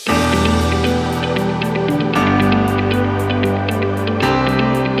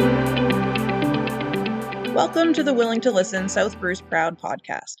Welcome to the Willing to Listen South Bruce Proud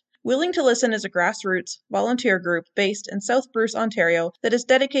podcast. Willing to Listen is a grassroots, volunteer group based in South Bruce, Ontario that is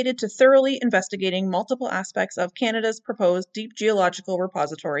dedicated to thoroughly investigating multiple aspects of Canada's proposed deep geological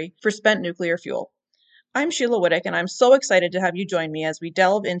repository for spent nuclear fuel. I'm Sheila Whittick, and I'm so excited to have you join me as we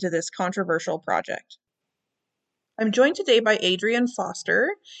delve into this controversial project. I'm joined today by Adrian Foster.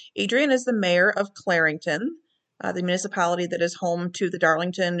 Adrian is the mayor of Clarington, the municipality that is home to the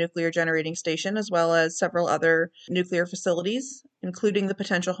Darlington Nuclear Generating Station, as well as several other nuclear facilities, including the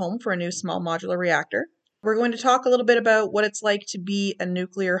potential home for a new small modular reactor. We're going to talk a little bit about what it's like to be a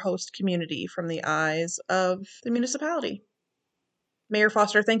nuclear host community from the eyes of the municipality. Mayor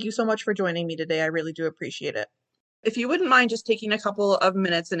Foster, thank you so much for joining me today. I really do appreciate it. If you wouldn't mind just taking a couple of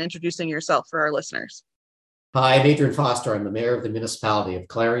minutes and introducing yourself for our listeners. Hi, I'm Adrian Foster. I'm the mayor of the municipality of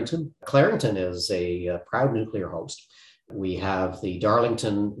Clarington. Clarington is a proud nuclear host. We have the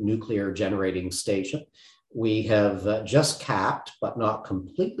Darlington Nuclear Generating Station. We have just capped, but not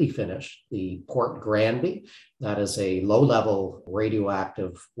completely finished, the Port Granby. That is a low-level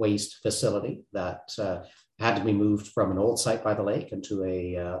radioactive waste facility that had to be moved from an old site by the lake into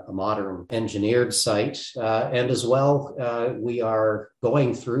a modern engineered site. And as well, we are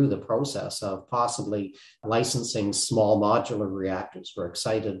going through the process of possibly licensing small modular reactors. We're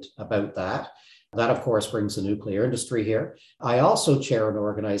excited about that. That, of course, brings the nuclear industry here. I also chair an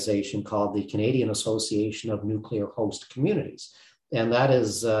organization called the Canadian Association of Nuclear Host Communities. And that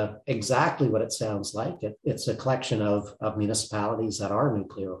is exactly what it sounds like. It's a collection of municipalities that are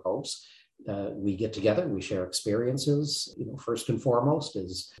nuclear hosts. We get together, we share experiences. First and foremost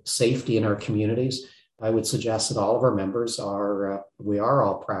is safety in our communities. I would suggest that all of our members we are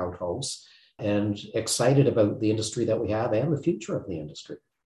all proud hosts and excited about the industry that we have and the future of the industry.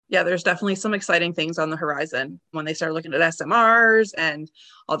 Yeah, there's definitely some exciting things on the horizon when they start looking at SMRs and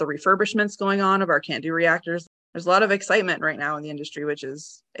all the refurbishments going on of our CANDU reactors. There's a lot of excitement right now in the industry, which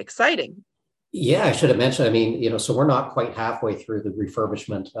is exciting. Yeah, I should have mentioned, so we're not quite halfway through the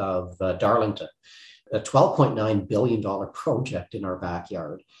refurbishment of Darlington, a $12.9 billion project in our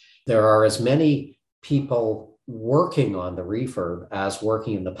backyard. There are as many people working on the refurb as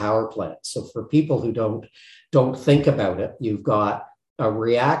working in the power plant. So for people who don't think about it, you've got a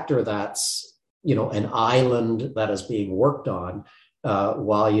reactor that's, an island that is being worked on,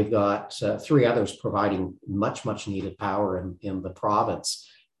 while you've got three others providing much, much needed power in the province.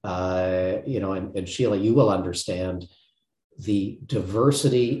 And Sheila, you will understand the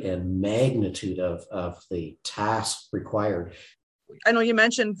diversity and magnitude of the task required. I know you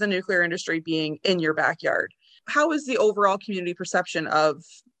mentioned the nuclear industry being in your backyard. How is the overall community perception of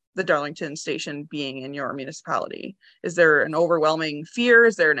the Darlington station being in your municipality? Is there an overwhelming fear?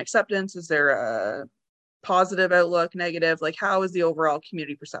 Is there an acceptance? Is there a positive outlook, negative? How is the overall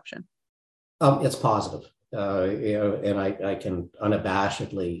community perception? It's positive. And I can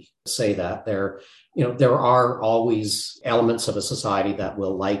unabashedly say that there are always elements of a society that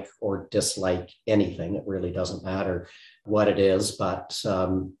will like or dislike anything. It really doesn't matter what it is, but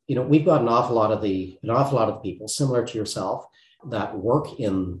we've got an awful lot of people similar to yourself that work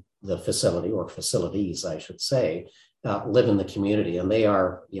in the facility, or facilities, I should say, live in the community, and they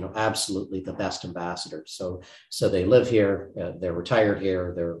are, absolutely the best ambassadors. So they live here, they're retired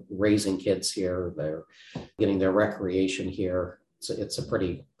here, they're raising kids here, they're getting their recreation here. It's a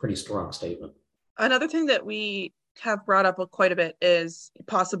pretty strong statement. Another thing that we have brought up quite a bit is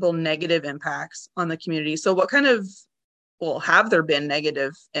possible negative impacts on the community. So what have there been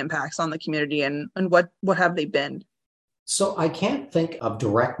negative impacts on the community, and what have they been? So I can't think of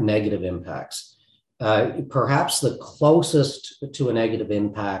direct negative impacts. Perhaps the closest to a negative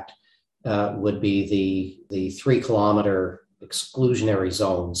impact would be the 3 kilometer exclusionary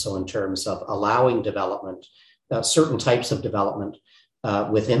zone. So in terms of allowing development, certain types of development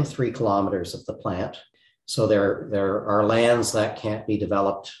within 3 kilometers of the plant. So there are lands that can't be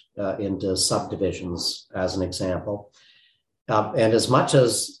developed into subdivisions, as an example. And as much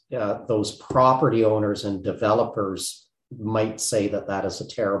as those property owners and developers might say that is a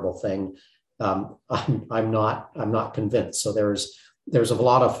terrible thing, I'm not convinced. So there's a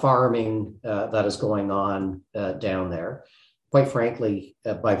lot of farming that is going on down there. Quite frankly,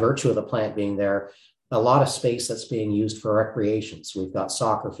 by virtue of the plant being there, a lot of space that's being used for recreation. So we've got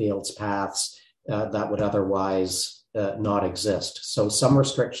soccer fields, paths that would otherwise not exist. So some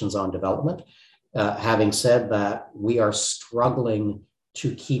restrictions on development. Having said that, we are struggling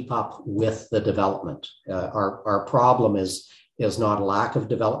to keep up with the development. Our problem is not a lack of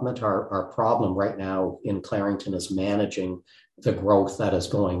development. Our problem right now in Clarington is managing the growth that is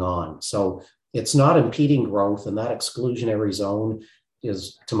going on. So it's not impeding growth, and that exclusionary zone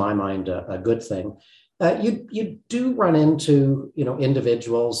is, to my mind, a good thing. You do run into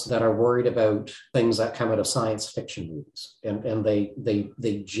individuals that are worried about things that come out of science fiction movies, and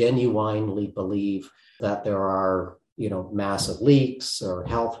they genuinely believe that there are massive leaks or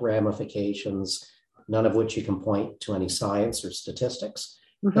health ramifications, none of which you can point to any science or statistics.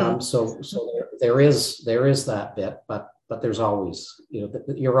 Mm-hmm. So there is that bit, but there's always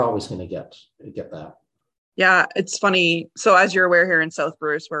you're always going to get that. Yeah, it's funny. So as you're aware, here in South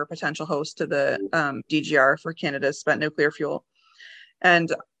Bruce, we're a potential host to the DGR for Canada's spent nuclear fuel.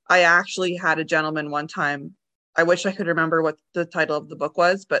 And I actually had a gentleman one time, I wish I could remember what the title of the book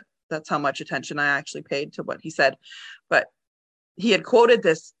was, but that's how much attention I actually paid to what he said. But he had quoted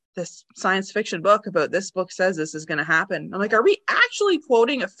this science fiction book about, this book says this is going to happen. I'm like, are we actually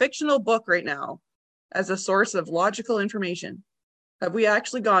quoting a fictional book right now as a source of logical information? Have we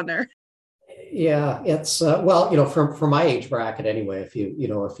actually gone there? Yeah, it's well, from my age bracket anyway. If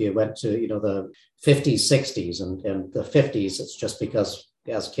you went to the 50s, 60s, and the 50s, it's just because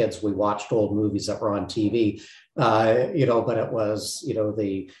as kids we watched old movies that were on TV, but it was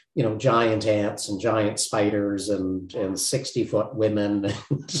the giant ants and giant spiders and 60-foot women.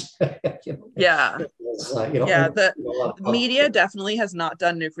 And, yeah, was, yeah. The media definitely has not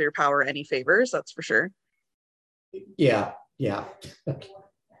done nuclear power any favors. That's for sure. Yeah.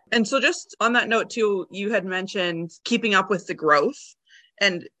 And so just on that note too, you had mentioned keeping up with the growth.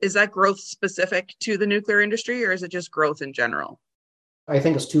 And is that growth specific to the nuclear industry, or is it just growth in general? I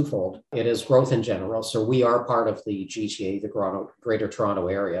think it's twofold. It is growth in general. So we are part of the GTA, the Greater Toronto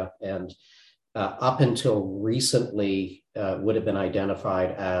Area, and up until recently would have been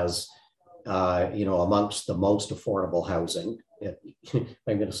identified as amongst the most affordable housing. I'm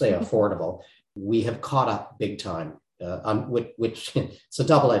going to say affordable. We have caught up big time. Which it's a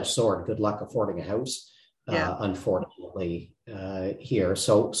double-edged sword. Good luck affording a house, unfortunately, here.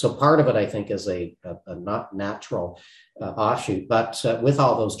 So part of it, I think, is a not natural offshoot, but with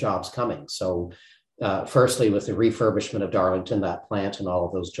all those jobs coming. So firstly, with the refurbishment of Darlington, that plant and all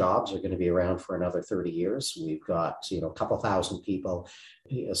of those jobs are going to be around for another 30 years. We've got, a couple thousand people,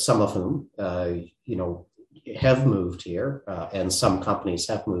 some of whom, have moved here, and some companies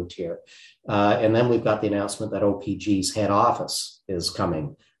have moved here. And then we've got the announcement that OPG's head office is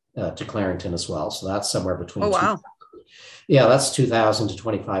coming to Clarington as well. So that's somewhere between that's 2,000 to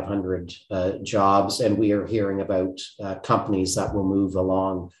 2,500 jobs. And we are hearing about companies that will move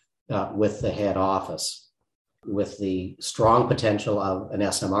along with the head office. With the strong potential of an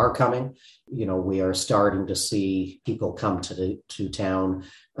SMR coming, we are starting to see people come to town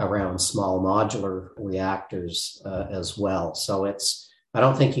around small modular reactors as well. So I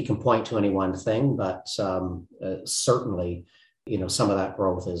don't think you can point to any one thing, but certainly, some of that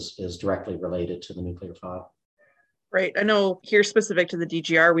growth is directly related to the nuclear file. Right. I know here specific to the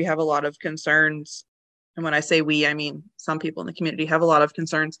DGR, we have a lot of concerns. And when I say we, I mean some people in the community have a lot of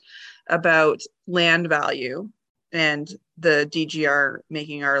concerns about land value and the DGR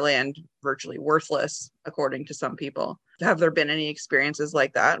making our land virtually worthless, according to some people. Have there been any experiences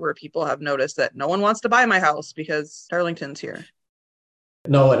like that where people have noticed that no one wants to buy my house because Darlington's here?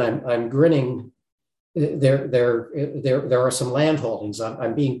 No, and I'm grinning. There are some land holdings.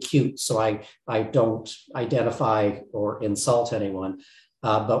 I'm being cute, so I don't identify or insult anyone.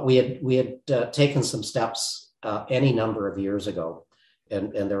 But we had taken some steps any number of years ago,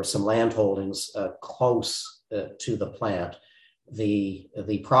 and there were some land holdings close to the plant.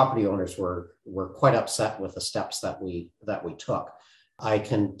 The property owners were quite upset with the steps that we took. I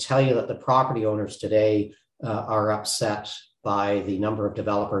can tell you that the property owners today are upset by the number of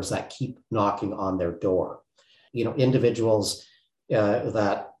developers that keep knocking on their door. Individuals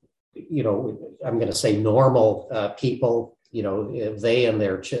that I'm going to say normal people. They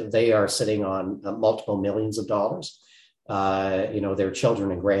are sitting on multiple millions of dollars. Their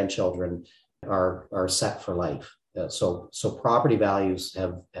children and grandchildren are set for life. So property values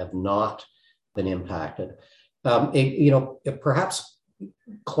have not been impacted. Perhaps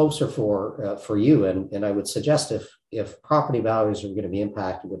closer for you, and I would suggest if property values are going to be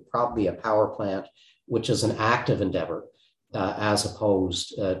impacted, would probably be a power plant, which is an active endeavor, as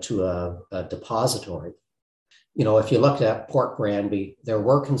opposed to a depository. If you looked at Port Granby, there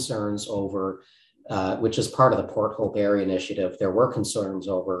were concerns over, which is part of the Port Hope Area Initiative, there were concerns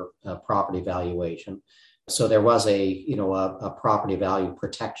over property valuation. So there was a property value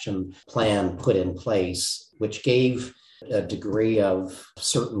protection plan put in place, which gave a degree of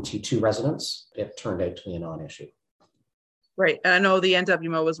certainty to residents. It turned out to be a non-issue. Right. And I know the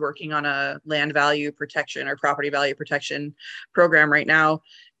NWMO is working on a land value protection or property value protection program right now.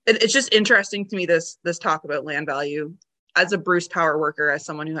 It's just interesting to me, this talk about land value. as a Bruce Power worker, as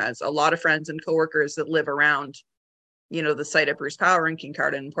someone who has a lot of friends and coworkers that live around, the site of Bruce Power in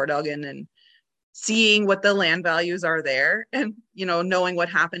Kincardine and Port Elgin, and seeing what the land values are there, and, knowing what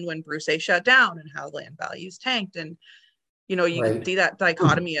happened when Bruce A shut down and how land values tanked. And, you Right. can see that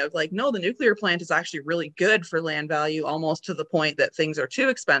dichotomy of like, no, the nuclear plant is actually really good for land value, almost to the point that things are too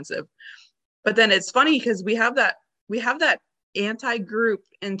expensive. But then it's funny because we have that anti-group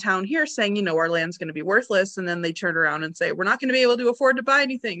in town here saying, our land's going to be worthless. And then they turn around and say, we're not going to be able to afford to buy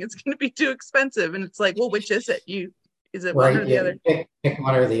anything. It's going to be too expensive. And it's like, well, which is it? Is it one Right. or the Yeah. other? Pick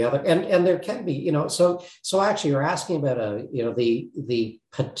one or the other. And there can be, so actually you're asking about the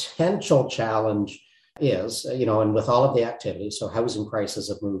potential challenge is, and with all of the activity, so housing prices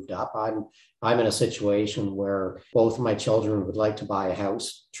have moved up. I'm in a situation where both of my children would like to buy a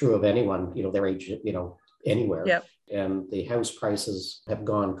house, true of anyone, their age, anywhere. Yep. And the house prices have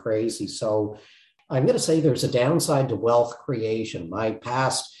gone crazy. So I'm going to say there's a downside to wealth creation. My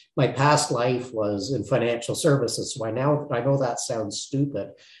past life was in financial services, so I know that sounds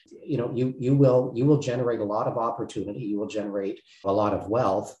stupid. You will generate a lot of opportunity. You will generate a lot of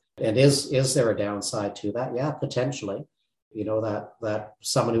wealth. And is there a downside to that? Yeah, potentially. That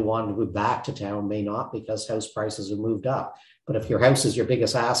someone who wanted to move back to town may not, because house prices have moved up. But if your house is your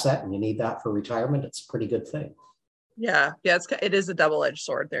biggest asset and you need that for retirement, it's a pretty good thing. Yeah, it is a double-edged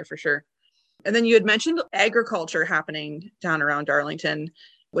sword there for sure. And then you had mentioned agriculture happening down around Darlington,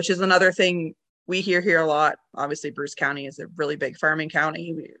 which is another thing we hear here a lot. Obviously, Bruce County is a really big farming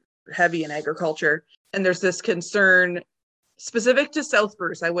county. We're heavy in agriculture. And there's this concern specific to South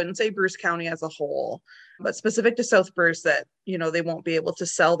Bruce. I wouldn't say Bruce County as a whole, but specific to South Bruce, that, they won't be able to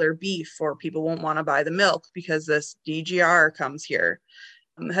sell their beef, or people won't want to buy the milk because this DGR comes here.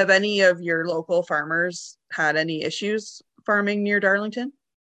 Have any of your local farmers had any issues farming near Darlington?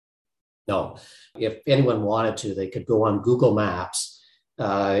 No. If anyone wanted to, they could go on Google Maps,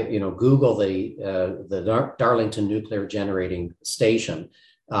 Google the Darlington Nuclear Generating Station,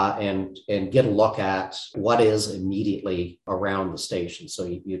 and get a look at what is immediately around the station. So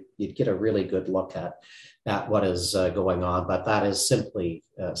you'd get a really good look at what is going on. But that is simply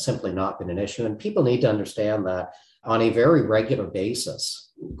not been an issue. And people need to understand that on a very regular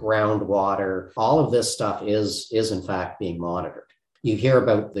basis, groundwater, all of this stuff is in fact being monitored. You hear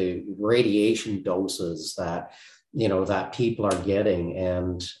about the radiation doses that people are getting,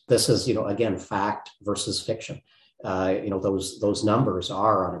 and this is again fact versus fiction. Those numbers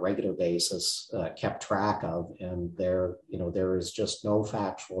are on a regular basis kept track of, and there is just no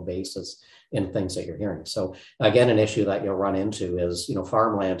factual basis in things that you're hearing. So again, an issue that you'll run into is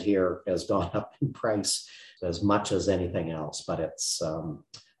farmland here has gone up in price as much as anything else, but it's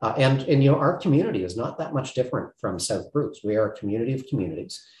and our community is not that much different from South Bruce. We are a community of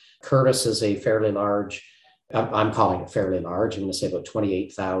communities. Curtis is a fairly large, I'm calling it fairly large, I'm going to say about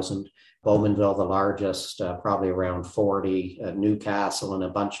 28,000. Bowmanville, the largest, probably around 40. Newcastle, and a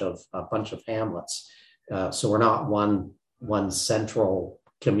bunch of hamlets. So we're not one central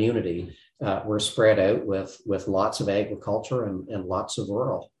community. We're spread out with lots of agriculture and lots of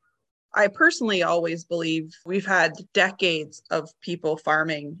rural. I personally always believe we've had decades of people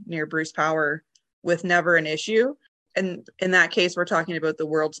farming near Bruce Power with never an issue. And in that case, we're talking about the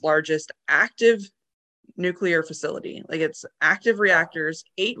world's largest active nuclear facility. Like, it's active reactors,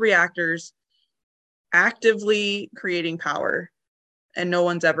 8 reactors actively creating power, and no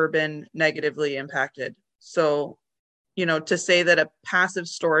one's ever been negatively impacted. So, to say that a passive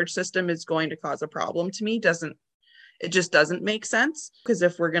storage system is going to cause a problem, to me it just doesn't make sense. Because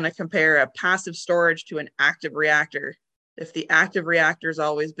if we're going to compare a passive storage to an active reactor, if the active reactor's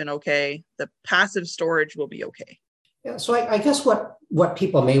always been okay, the passive storage will be okay. Yeah, so I guess what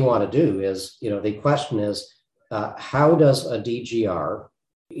people may want to do is, the question is, how does a DGR,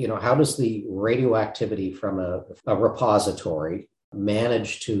 how does the radioactivity from a repository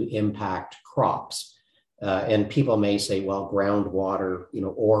manage to impact crops? And people may say, well, groundwater,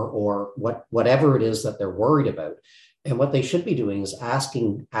 or whatever it is that they're worried about. And what they should be doing is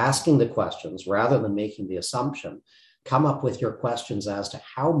asking the questions rather than making the assumption. Come up with your questions as to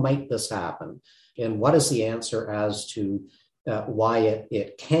how might this happen, and what is the answer as to why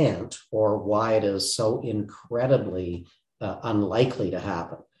it can't, or why it is so incredibly unlikely to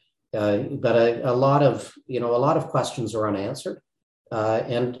happen. But a lot of questions are unanswered.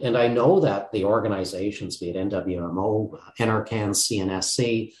 And I know that the organizations, be it NWMO, NRCan,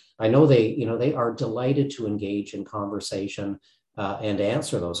 CNSC, I know they are delighted to engage in conversation and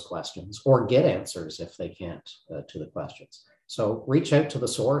answer those questions, or get answers if they can't to the questions. So reach out to the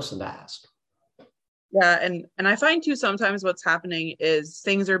source and ask. Yeah, and I find too sometimes what's happening is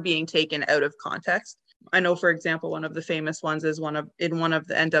things are being taken out of context. I know, for example, one of the famous ones is in one of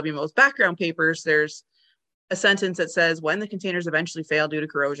the NWMO's background papers, there's a sentence that says, when the containers eventually fail due to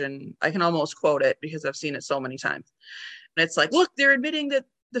corrosion. I can almost quote it because I've seen it so many times. And it's like, look, they're admitting that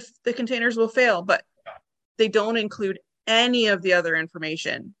the containers will fail, but they don't include any of the other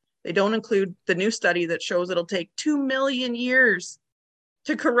information. They don't include the new study that shows it'll take 2 million years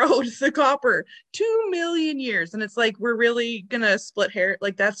to corrode the copper. 2 million years. And it's like, we're really going to split hair.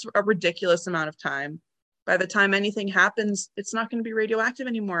 Like, that's a ridiculous amount of time. By the time anything happens, it's not going to be radioactive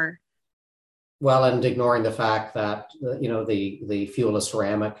anymore. Well, and ignoring the fact that, the fuel is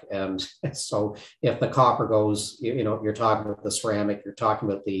ceramic. And so if the copper goes, you're talking about the ceramic, you're talking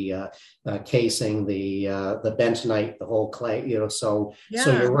about the casing, the bentonite, the whole clay, so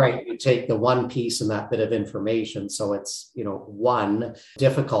you're right. You take the one piece and that bit of information. So it's, one,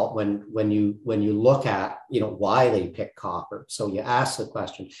 difficult when you look at, why they pick copper. So you ask the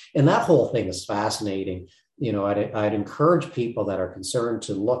question, and that whole thing is fascinating. I'd encourage people that are concerned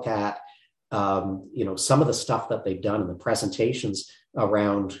to look at some of the stuff that they've done in the presentations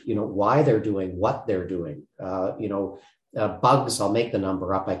around, why they're doing what they're doing. Bugs, I'll make the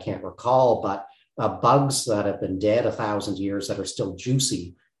number up, I can't recall, but bugs that have been dead 1,000 years that are still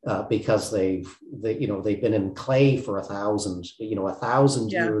juicy because they've been in clay for 1,000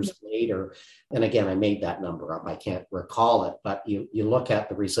 years later. And again, I made that number up, I can't recall it, but you look at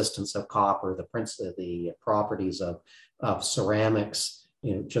the resistance of copper, the properties of ceramics,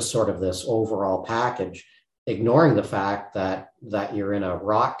 just sort of this overall package, ignoring the fact that you're in a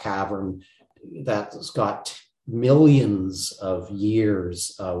rock cavern that's got millions of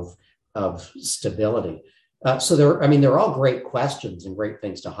years of stability. So they're all great questions and great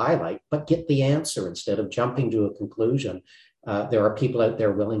things to highlight, but get the answer instead of jumping to a conclusion. There are people out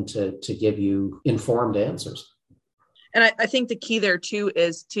there willing to give you informed answers. And I think the key there too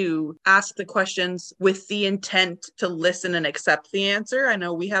is to ask the questions with the intent to listen and accept the answer. I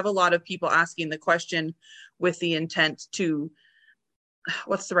know we have a lot of people asking the question with the intent to,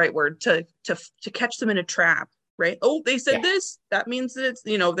 what's the right word, to catch them in a trap, right? Oh, they said this, that means that it's,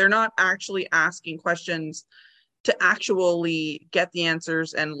 they're not actually asking questions to actually get the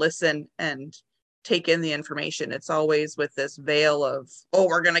answers and listen and take in the information. It's always with this veil of, oh,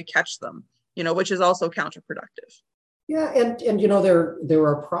 we're going to catch them, which is also counterproductive. Yeah, and there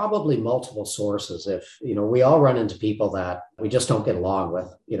are probably multiple sources. If we all run into people that we just don't get along with,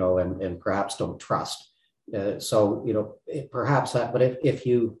 and perhaps don't trust. Perhaps that. But if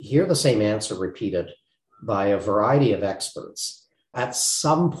you hear the same answer repeated by a variety of experts, at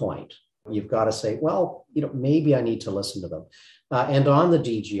some point you've got to say, well, maybe I need to listen to them. And on the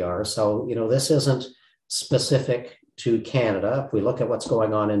DGR, so this isn't specific to Canada. If we look at what's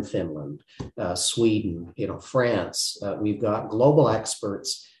going on in Finland, Sweden, France, we've got global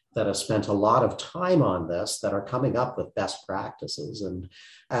experts that have spent a lot of time on this that are coming up with best practices. And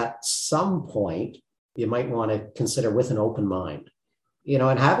at some point, you might want to consider with an open mind,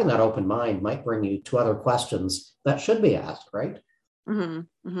 and having that open mind might bring you to other questions that should be asked, right?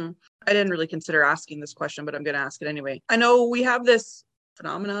 Mm-hmm, mm-hmm. I didn't really consider asking this question, but I'm going to ask it anyway. I know we have this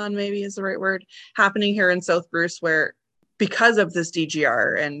phenomenon, maybe is the right word, happening here in South Bruce, where because of this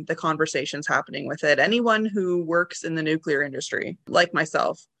DGR and the conversations happening with it, anyone who works in the nuclear industry, like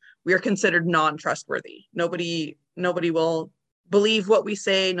myself, we are considered non-trustworthy. Nobody will believe what we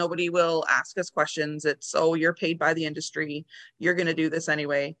say. Nobody will ask us questions. It's, oh, you're paid by the industry, you're going to do this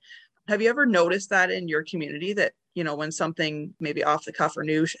anyway. Have you ever noticed that in your community, that when something maybe off the cuff or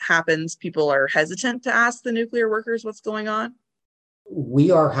new happens, people are hesitant to ask the nuclear workers what's going on?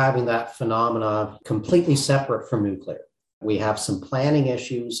 We are having that phenomena completely separate from nuclear. We have some planning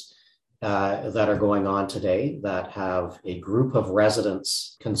issues that are going on today that have a group of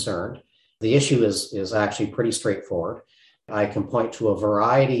residents concerned. The issue is actually pretty straightforward. I can point to a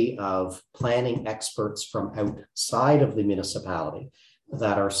variety of planning experts from outside of the municipality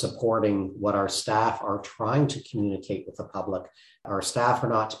that are supporting what our staff are trying to communicate with the public. Our staff are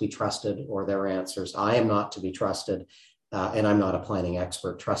not to be trusted, or their answers. I am not to be trusted. And I'm not a planning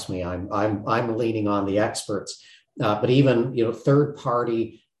expert. Trust me, I'm leaning on the experts. But even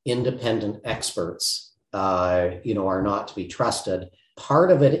third-party independent experts, are not to be trusted. Part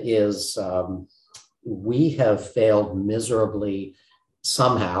of it is we have failed miserably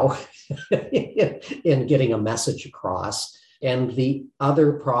somehow in getting a message across. And the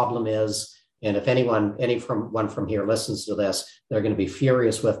other problem is, and if anyone from here listens to this, they're going to be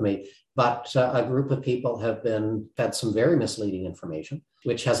furious with me. But a group of people have had some very misleading information,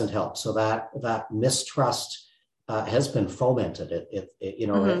 which hasn't helped. So that mistrust has been fomented. It's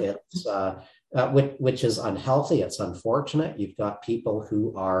which is unhealthy. It's unfortunate. You've got people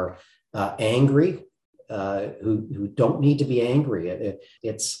who are angry who don't need to be angry.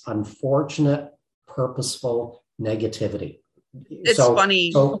 It's unfortunate, purposeful negativity. It's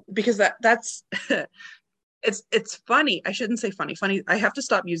funny because that's it's funny. I shouldn't say funny. Funny. I have to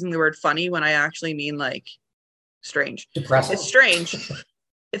stop using the word funny when I actually mean like strange. Depressing. It's strange.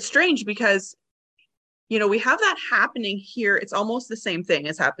 It's strange because, we have that happening here. It's almost the same thing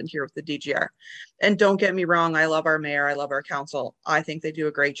as happened here with the DGR. And don't get me wrong, I love our mayor. I love our council. I think they do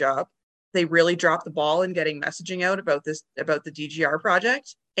a great job. They really dropped the ball in getting messaging out about the DGR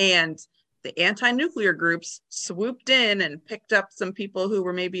project. And the anti-nuclear groups swooped in and picked up some people who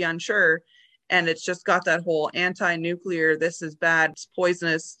were maybe unsure. And it's just got that whole anti-nuclear, this is bad, it's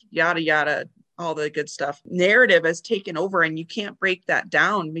poisonous, yada, yada, all the good stuff. Narrative has taken over, and you can't break that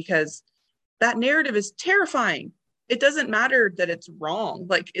down because that narrative is terrifying. It doesn't matter that it's wrong.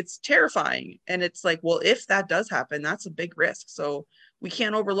 Like, it's terrifying. And it's like, well, if that does happen, that's a big risk. So we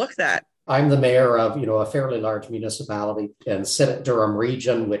can't overlook that. I'm the mayor of, a fairly large municipality and sit at Durham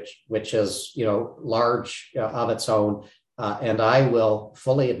Region, which is, large of its own. And I will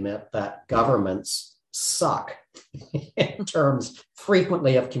fully admit that governments suck in terms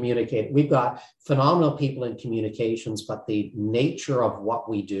frequently of communicating. We've got phenomenal people in communications, but the nature of what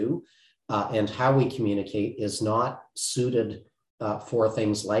we do and how we communicate is not suited for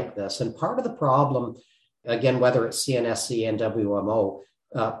things like this. And part of the problem, again, whether it's CNSC and WMO,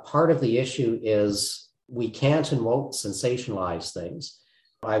 part of the issue is we can't and won't sensationalize things.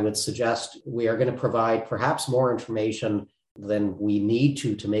 I would suggest we are going to provide perhaps more information than we need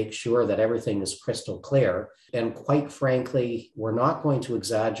to make sure that everything is crystal clear. And quite frankly, we're not going to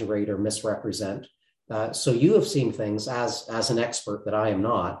exaggerate or misrepresent. So you have seen things as an expert that I am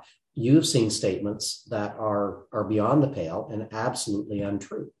not. You've seen statements that are beyond the pale and absolutely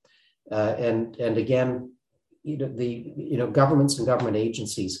untrue. And again, governments and government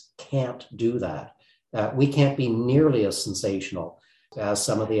agencies can't do that. We can't be nearly as sensational as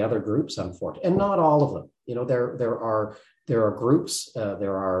some of the other groups, unfortunately, and not all of them. There are groups,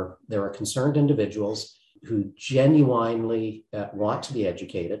 there are concerned individuals who genuinely want to be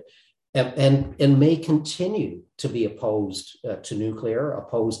educated and may continue to be opposed to nuclear,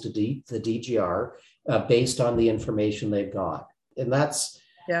 opposed to the DGR based on the information they've got, and that's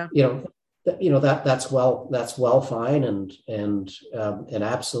that's well fine and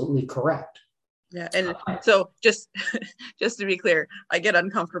absolutely correct. Yeah, and so just to be clear, I get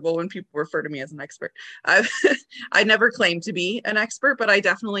uncomfortable when people refer to me as an expert. I never claim to be an expert, but I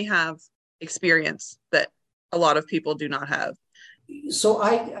definitely have experience that a lot of people do not have. So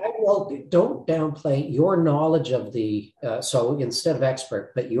don't downplay your knowledge of so instead of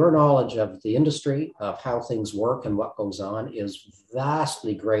expert, but your knowledge of the industry, of how things work and what goes on is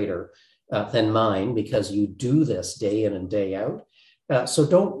vastly greater than mine, because you do this day in and day out. So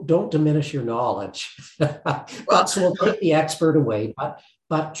don't diminish your knowledge. So we'll take the expert away.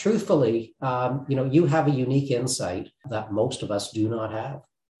 But truthfully, you have a unique insight that most of us do not have.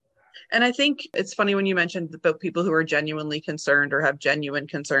 And I think it's funny when you mentioned about people who are genuinely concerned or have genuine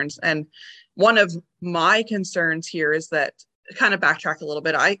concerns. And one of my concerns here is that, kind of backtrack a little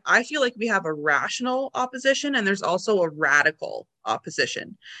bit, I feel like we have a rational opposition and there's also a radical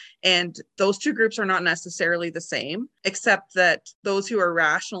opposition. And those two groups are not necessarily the same, except that those who are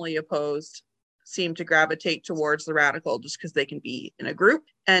rationally opposed seem to gravitate towards the radical just because they can be in a group.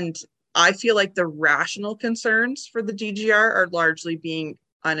 And I feel like the rational concerns for the DGR are largely being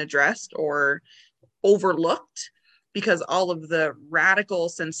unaddressed or overlooked, because all of the radical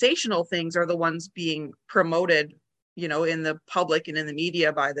sensational things are the ones being promoted, in the public and in the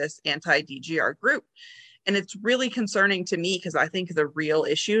media by this anti-DGR group. And it's really concerning to me because I think the real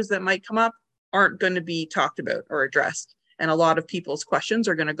issues that might come up aren't going to be talked about or addressed. And a lot of people's questions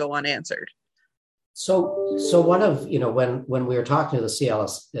are going to go unanswered. So one of, when we were talking to the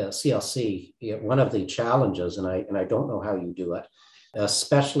CLC, one of the challenges, and I don't know how you do it,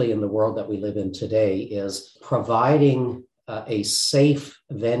 especially in the world that we live in today, is providing a safe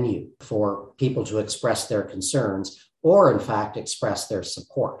venue for people to express their concerns or, in fact, express their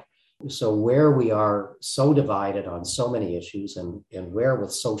support. So where we are so divided on so many issues and where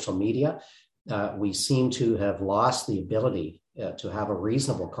with social media, we seem to have lost the ability to have a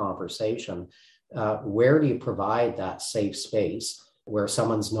reasonable conversation. Where do you provide that safe space where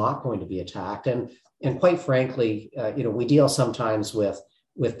someone's not going to be attacked? And quite frankly, we deal sometimes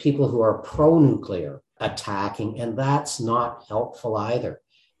with people who are pro-nuclear attacking, and that's not helpful either.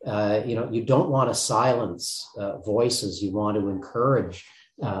 You don't want to silence voices. You want to encourage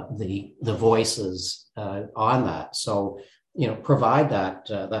the voices on that. So, provide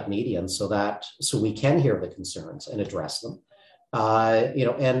that medium so we can hear the concerns and address them.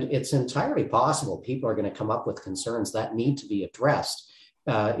 And it's entirely possible people are going to come up with concerns that need to be addressed.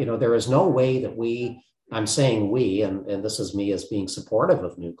 There is no way that I'm saying we, and this is me as being supportive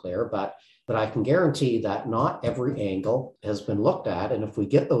of nuclear, but I can guarantee that not every angle has been looked at. And if we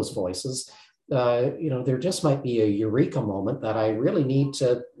get those voices, there just might be a eureka moment that I really need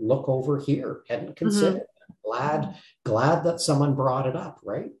to look over here and consider. Mm-hmm. Glad that someone brought it up,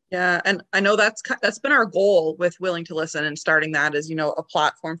 right? Yeah, and I know that's been our goal with Willing to Listen and starting that as, a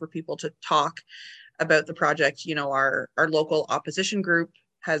platform for people to talk about the project. Our local opposition group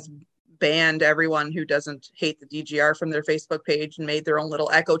has banned everyone who doesn't hate the DGR from their Facebook page and made their own little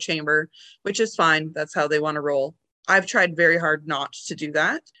echo chamber, which is fine. That's how they want to roll. I've tried very hard not to do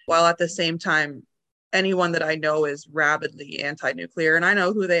that, while at the same time, anyone that I know is rabidly anti-nuclear, and I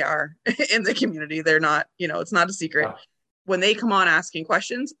know who they are in the community. They're not, it's not a secret. Yeah. When they come on asking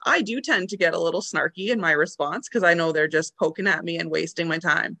questions, I do tend to get a little snarky in my response because I know they're just poking at me and wasting my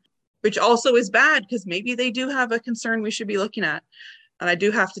time, which also is bad because maybe they do have a concern we should be looking at. And I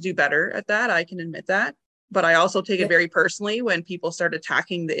do have to do better at that. I can admit that. But I also take it very personally when people start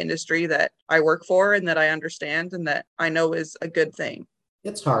attacking the industry that I work for and that I understand and that I know is a good thing.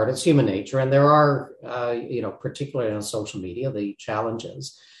 It's hard. It's human nature. And there are, particularly on social media, the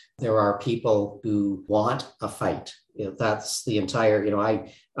challenges. There are people who want a fight. That's the entire,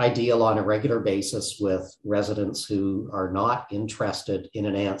 I deal on a regular basis with residents who are not interested in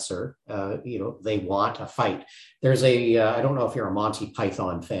an answer. They want a fight. There's I don't know if you're a Monty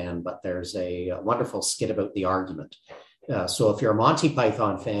Python fan, but there's a wonderful skit about the argument. So if you're a Monty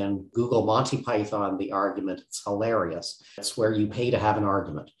Python fan, Google Monty Python, the argument. It's hilarious. It's where you pay to have an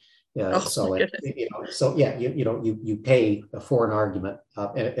argument. You pay for an argument.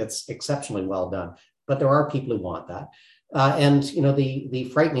 And it's exceptionally well done. But there are people who want that. The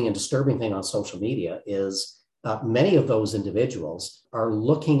frightening and disturbing thing on social media is many of those individuals are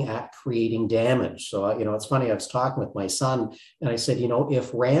looking at creating damage. So, it's funny, I was talking with my son and I said,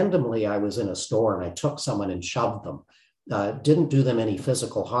 if randomly I was in a store and I took someone and shoved them, didn't do them any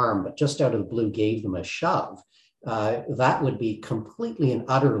physical harm, but just out of the blue gave them a shove, that would be completely and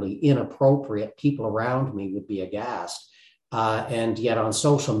utterly inappropriate. People around me would be aghast. And yet on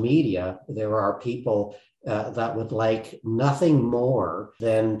social media, there are people that would like nothing more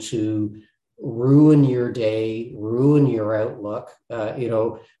than to ruin your day, ruin your outlook,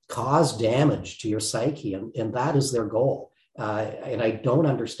 cause damage to your psyche. And that is their goal. And I don't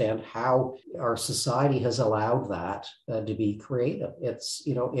understand how our society has allowed that to be created. It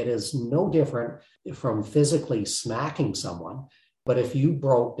is no different from physically smacking someone. But if you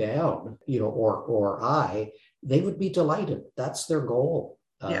broke down, or they would be delighted. That's their goal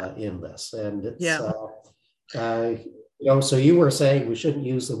in this. And it's, so you were saying we shouldn't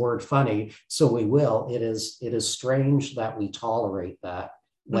use the word funny, so we will. It is strange that we tolerate that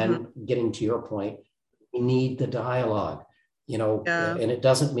when, getting to your point, we need the dialogue. And it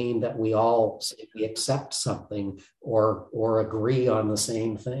doesn't mean that we all accept something or agree on the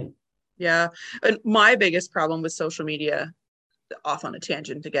same thing. Yeah. And my biggest problem with social media, off on a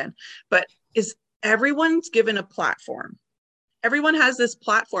tangent again, but is everyone's given a platform. Everyone has this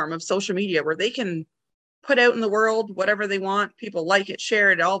platform of social media where they can put out in the world whatever they want. People like it,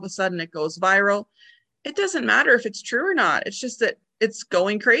 share it. All of a sudden it goes viral. It doesn't matter if it's true or not. It's just that it's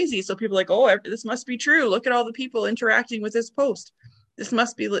going crazy. So people are like, oh, this must be true. Look at all the people interacting with this post. This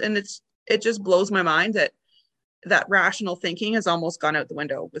must be, and it just blows my mind that rational thinking has almost gone out the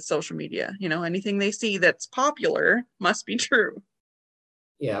window with social media. Anything they see that's popular must be true.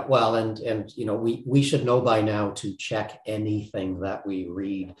 Yeah, well, and we should know by now to check anything that we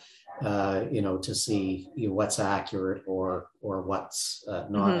read, to see what's accurate or what's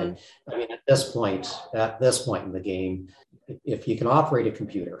not. I mean, at this point in the game, if you can operate a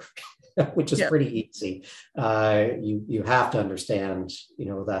computer, which is pretty easy, you have to understand,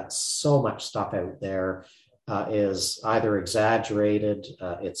 that so much stuff out there is either exaggerated,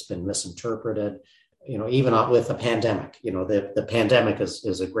 it's been misinterpreted. Even with the pandemic, the pandemic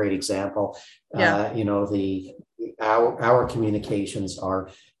is a great example. Our communications are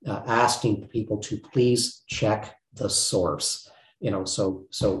asking people to please check the source.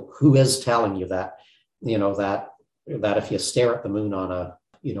 So who is telling you that, that if you stare at the moon on a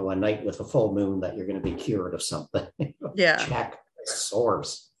night with a full moon, that you're going to be cured of something? Check the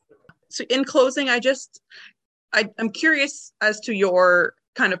source. So in closing, I'm curious as to your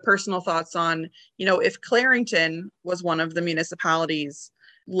kind of personal thoughts on, if Clarington was one of the municipalities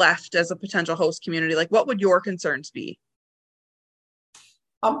left as a potential host community, like what would your concerns be?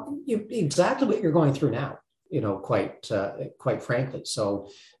 Exactly what you're going through now. quite frankly. So,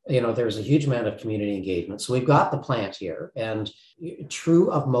 there's a huge amount of community engagement. So we've got the plant here, and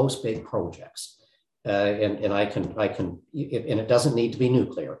true of most big projects, and it doesn't need to be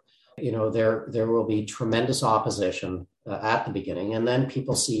nuclear. There will be tremendous opposition at the beginning, and then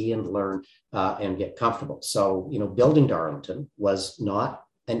people see and learn and get comfortable. So, building Darlington was not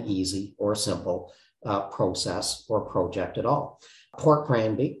an easy or simple process or project at all. Port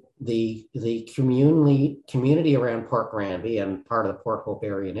Granby, the community around Port Granby and part of the Port Hope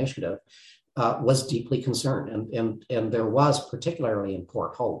Area Initiative was deeply concerned, and there was, particularly in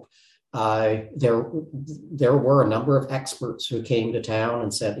Port Hope, there were a number of experts who came to town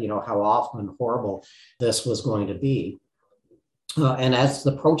and said, how awful and horrible this was going to be. And as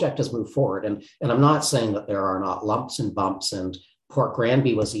the project has moved forward, and I'm not saying that there are not lumps and bumps, and Port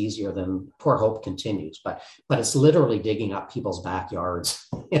Granby was easier than Port Hope continues, but it's literally digging up people's backyards.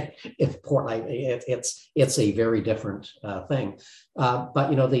 It's a very different thing. But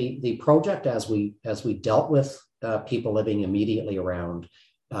the project, as we dealt with people living immediately around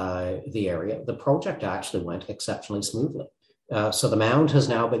the area, the project actually went exceptionally smoothly. So the mound has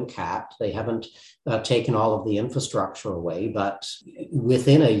now been capped. They haven't taken all of the infrastructure away, but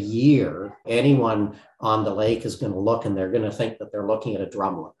within a year, anyone on the lake is going to look and they're going to think that they're looking at a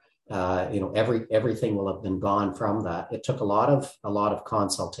drumlet. Everything will have been gone from that. It took a lot of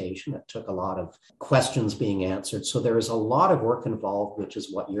consultation. It took a lot of questions being answered. So there is a lot of work involved, which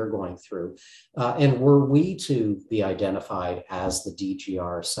is what you're going through. And were we to be identified as the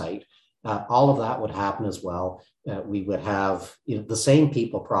DGR site, all of that would happen as well. We would have the same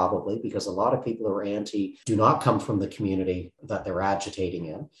people probably, because a lot of people who are anti do not come from the community that they're agitating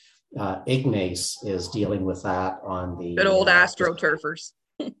in. Ignace is dealing with that on the good old astroturfers.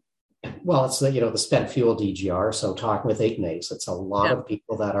 Well, it's the spent fuel DGR. So talking with Ignace, it's a lot of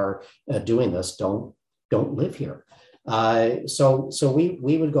people that are doing this don't live here. So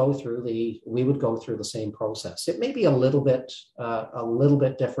we would go through the same process. It may be a little bit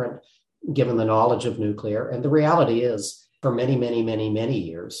different given the knowledge of nuclear. And the reality is, for many, many, many, many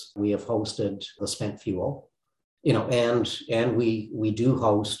years, we have hosted the spent fuel, and we do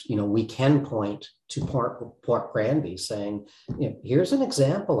host, we can point to Port Granby saying, here's an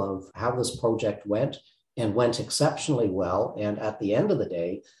example of how this project went exceptionally well. And at the end of the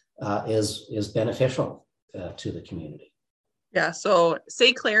day, is beneficial to the community. Yeah. So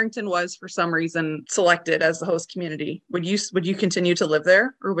say Clarington was for some reason selected as the host community. Would you continue to live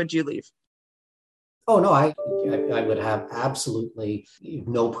there, or would you leave? Oh, no, I would have absolutely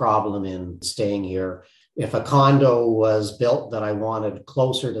no problem in staying here. If a condo was built that I wanted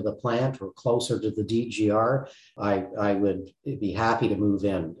closer to the plant or closer to the DGR, I would be happy to move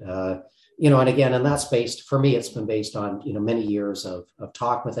in. And again, and that's based, for me, it's been based on, many years of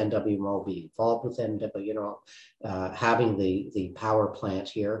talk with NWMO, being involved with NW, having the power plant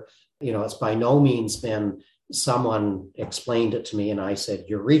here. It's by no means been someone explained it to me and I said,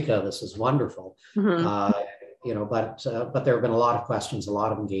 Eureka, this is wonderful. Mm-hmm. But there have been a lot of questions, a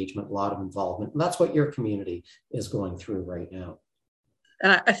lot of engagement, a lot of involvement. And that's what your community is going through right now.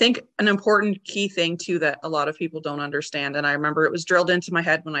 And I think an important key thing too that a lot of people don't understand, and I remember it was drilled into my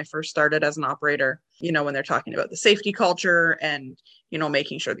head when I first started as an operator, when they're talking about the safety culture and,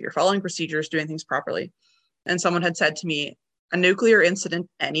 making sure that you're following procedures, doing things properly. And someone had said to me, a nuclear incident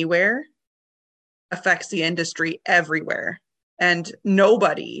anywhere affects the industry everywhere. And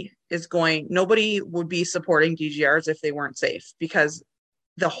nobody would be supporting DGRs if they weren't safe, because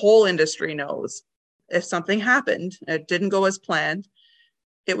the whole industry knows if something happened, it didn't go as planned,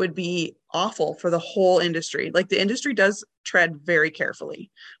 it would be awful for the whole industry. Like, the industry does tread very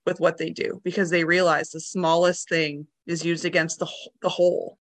carefully with what they do, because they realize the smallest thing is used against the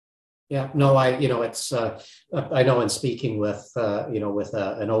whole. Yeah, no, I know in speaking with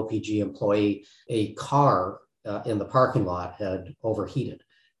an OPG employee, a car in the parking lot had overheated.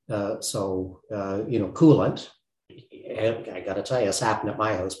 Coolant, and I got to tell you, it's happened at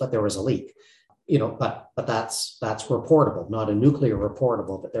my house, but there was a leak. But that's reportable, not a nuclear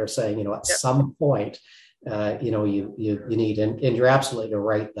reportable, but they're saying, at some point, you need, and you're absolutely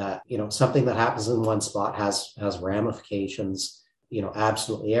right that, something that happens in one spot has ramifications,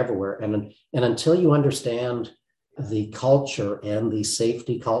 absolutely everywhere. And until you understand the culture and the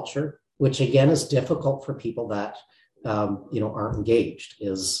safety culture, which again is difficult for people that, aren't engaged,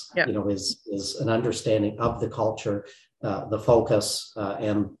 is an understanding of the culture, the focus,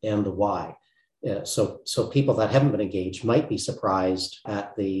 and the why. So people that haven't been engaged might be surprised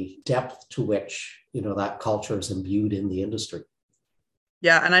at the depth to which, that culture is imbued in the industry.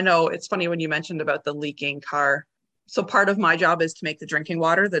 Yeah. And I know it's funny when you mentioned about the leaking car. So part of my job is to make the drinking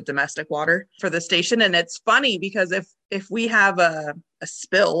water, the domestic water for the station. And it's funny because if we have a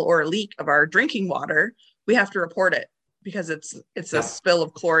spill or a leak of our drinking water, we have to report it because it's a spill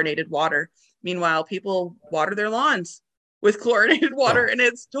of chlorinated water. Meanwhile, people water their lawns with chlorinated water and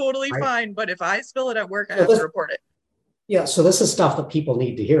it's totally fine. But if I spill it at work, I have to report it. Yeah, so this is stuff that people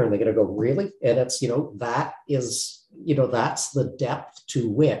need to hear, and they're going to go, really? And it's, that is, that's the depth to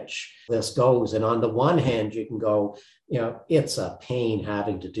which this goes. And on the one hand, you can go, it's a pain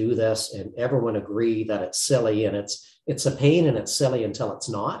having to do this, and everyone agree that it's silly, and it's a pain and it's silly until it's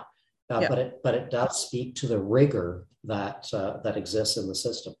not. But it does speak to the rigor that exists in the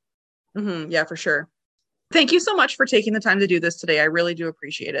system. Mm-hmm. Yeah, for sure. Thank you so much for taking the time to do this today. I really do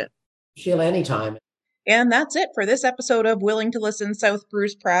appreciate it. Sheila, anytime. And that's it for this episode of Willing to Listen South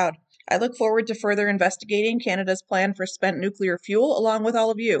Bruce Proud. I look forward to further investigating Canada's plan for spent nuclear fuel along with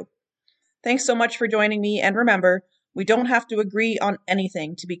all of you. Thanks so much for joining me, and remember, we don't have to agree on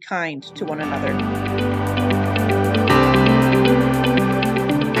anything to be kind to one another.